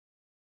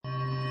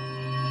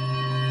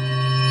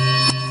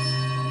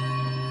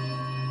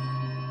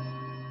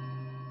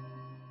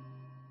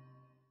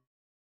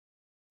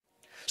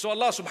So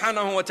Allah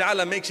subhanahu wa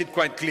ta'ala makes it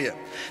quite clear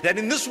that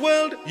in this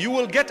world you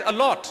will get a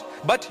lot,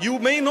 but you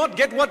may not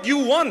get what you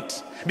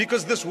want,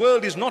 because this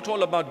world is not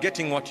all about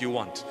getting what you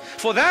want.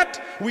 For that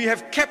we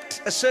have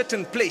kept a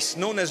certain place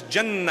known as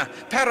Jannah,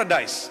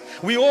 paradise.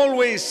 We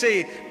always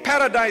say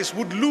paradise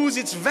would lose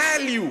its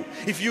value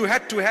if you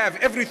had to have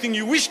everything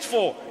you wished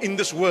for in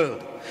this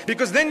world.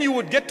 Because then you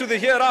would get to the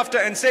hereafter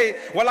and say,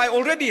 well, I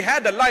already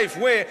had a life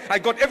where I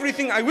got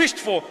everything I wished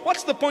for.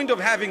 What's the point of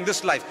having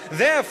this life?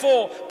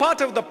 Therefore,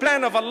 part of the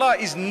plan of Allah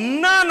is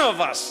none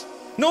of us,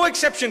 no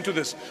exception to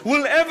this,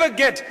 will ever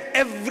get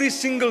every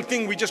single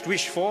thing we just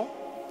wish for.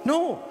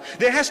 No,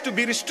 there has to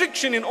be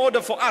restriction in order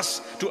for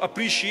us to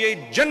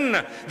appreciate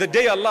Jannah. The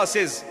day Allah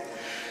says,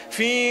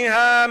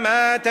 فيها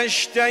ما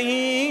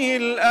تشتهيه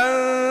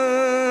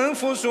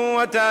الأنفس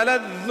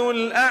وتلذ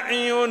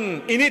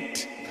الأعين. In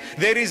it,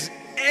 there is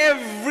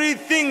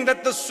everything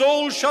that the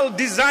soul shall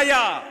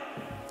desire.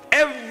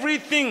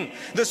 Everything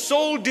the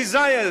soul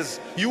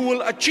desires, you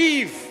will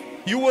achieve,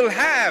 you will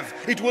have,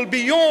 it will be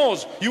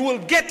yours, you will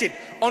get it,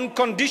 on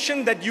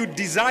condition that you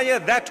desire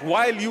that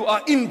while you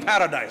are in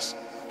paradise.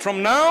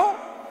 From now,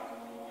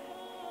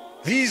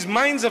 these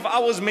minds of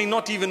ours may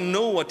not even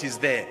know what is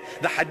there.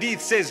 The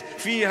hadith says,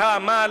 فيها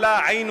ما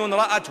لا عين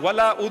رأت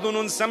ولا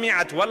أذن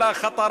سمعت ولا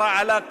خطر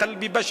على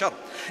قلب بشر.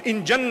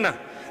 In Jannah,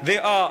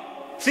 there are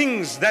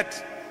things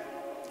that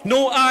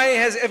no eye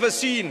has ever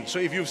seen. So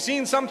if you've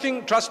seen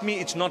something, trust me,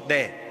 it's not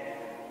there.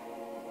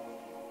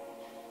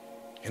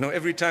 You know,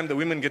 every time the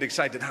women get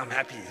excited, I'm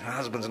happy, her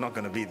husband's not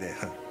going to be there.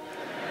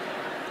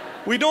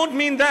 We don't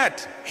mean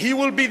that. He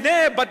will be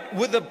there, but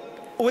with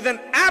an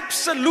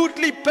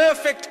absolutely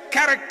perfect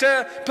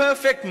character,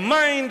 perfect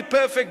mind,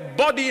 perfect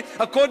body,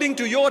 according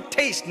to your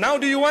taste. Now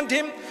do you want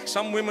him?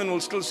 Some women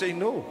will still say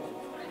no.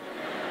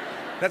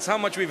 That's how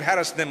much we've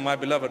harassed them, my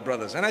beloved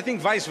brothers. And I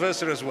think vice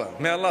versa as well.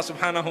 May Allah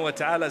subhanahu wa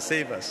ta'ala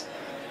save us.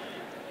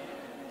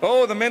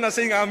 Oh, the men are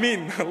saying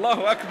Ameen.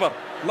 Allahu Akbar.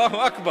 Allahu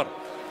Akbar.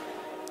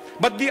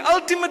 But the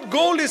ultimate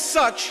goal is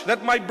such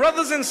that, my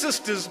brothers and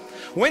sisters,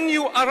 when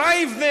you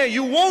arrive there,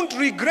 you won't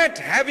regret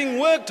having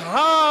worked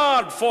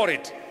hard for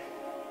it.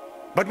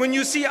 But when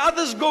you see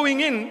others going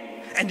in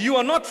and you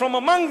are not from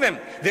among them,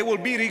 there will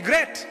be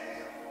regret.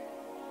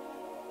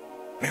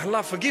 May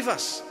Allah forgive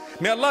us.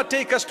 May Allah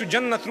take us to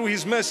Jannah through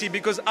His mercy,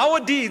 because our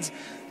deeds,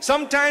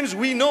 sometimes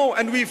we know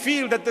and we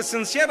feel that the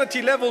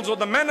sincerity levels or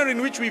the manner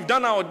in which we've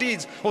done our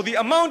deeds or the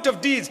amount of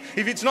deeds,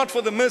 if it's not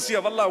for the mercy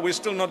of Allah, we're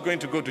still not going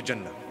to go to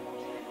Jannah.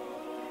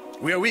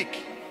 We are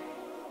weak.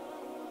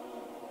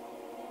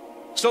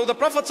 So the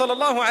Prophet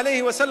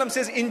ﷺ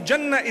says, in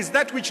Jannah is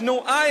that which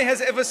no eye has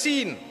ever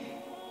seen,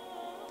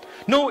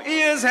 no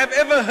ears have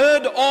ever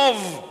heard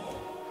of,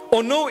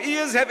 or no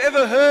ears have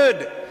ever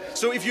heard.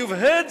 So if you've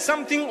heard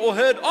something or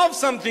heard of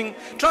something,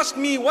 trust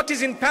me, what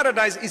is in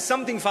paradise is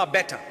something far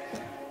better.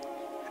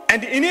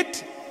 And in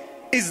it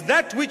is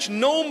that which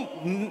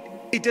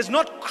it has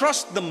not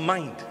crossed the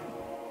mind.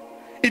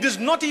 It has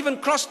not even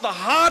crossed the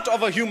heart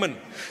of a human.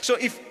 So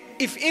if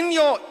in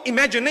your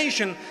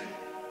imagination,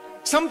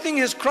 something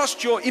has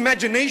crossed your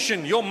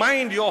imagination, your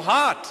mind, your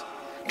heart,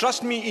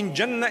 trust me, in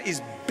Jannah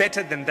is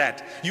better than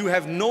that. You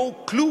have no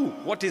clue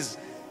what is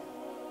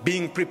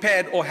being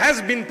prepared, or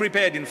has been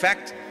prepared in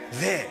fact,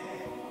 there.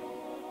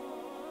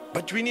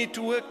 But we need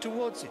to work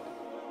towards it.